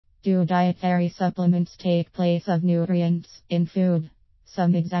Do dietary supplements take place of nutrients in food?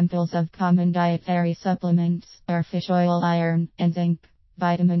 Some examples of common dietary supplements are fish oil, iron, and zinc.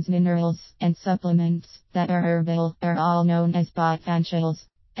 Vitamins, minerals, and supplements that are herbal are all known as botanicals.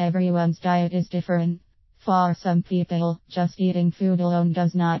 Everyone's diet is different. For some people, just eating food alone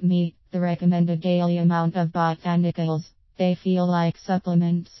does not meet the recommended daily amount of botanicals. They feel like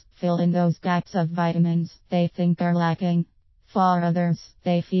supplements fill in those gaps of vitamins they think are lacking. For others,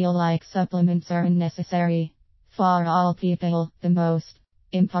 they feel like supplements are unnecessary. For all people, the most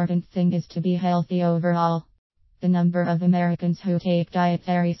important thing is to be healthy overall. The number of Americans who take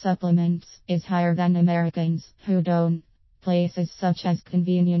dietary supplements is higher than Americans who don't. Places such as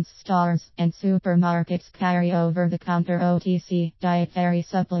convenience stores and supermarkets carry over-the-counter OTC dietary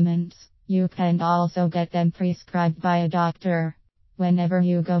supplements. You can also get them prescribed by a doctor. Whenever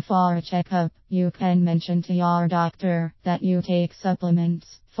you go for a checkup, you can mention to your doctor that you take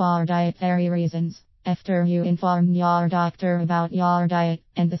supplements for dietary reasons. After you inform your doctor about your diet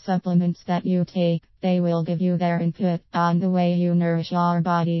and the supplements that you take, they will give you their input on the way you nourish your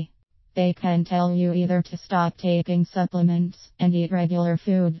body. They can tell you either to stop taking supplements and eat regular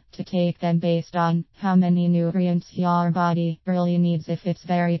food, to take them based on how many nutrients your body really needs if it's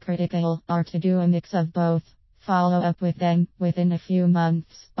very critical, or to do a mix of both. Follow up with them within a few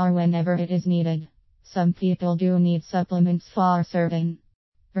months or whenever it is needed. Some people do need supplements for certain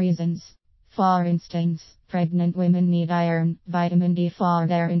reasons. For instance, pregnant women need iron, vitamin D for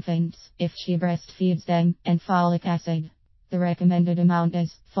their infants if she breastfeeds them, and folic acid. The recommended amount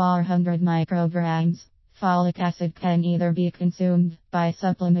is 400 micrograms. Folic acid can either be consumed by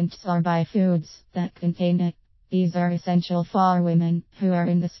supplements or by foods that contain it. These are essential for women who are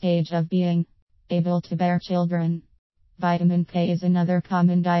in the stage of being able to bear children. Vitamin K is another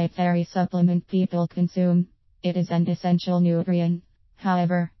common dietary supplement people consume. It is an essential nutrient.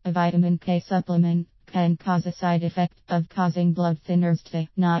 However, a vitamin K supplement can cause a side effect of causing blood thinners to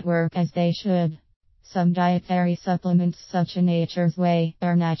not work as they should. Some dietary supplements such as Nature's Way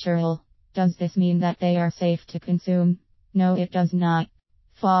are natural. Does this mean that they are safe to consume? No, it does not.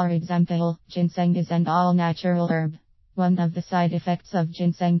 For example, ginseng is an all-natural herb. One of the side effects of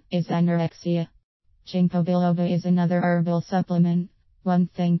ginseng is anorexia. Ginkgo biloba is another herbal supplement. One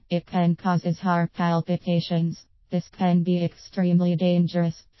thing it can cause is heart palpitations. This can be extremely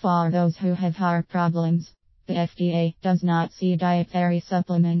dangerous for those who have heart problems. The FDA does not see dietary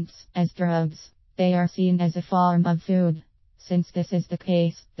supplements as drugs. They are seen as a form of food. Since this is the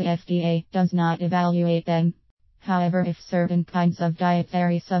case, the FDA does not evaluate them. However, if certain kinds of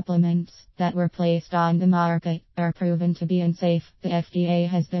dietary supplements that were placed on the market are proven to be unsafe, the FDA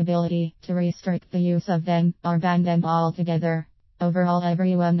has the ability to restrict the use of them or ban them altogether. Overall,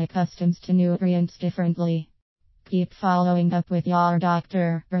 everyone accustoms to nutrients differently. Keep following up with your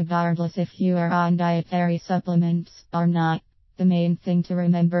doctor, regardless if you are on dietary supplements or not. The main thing to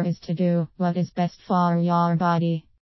remember is to do what is best for your body.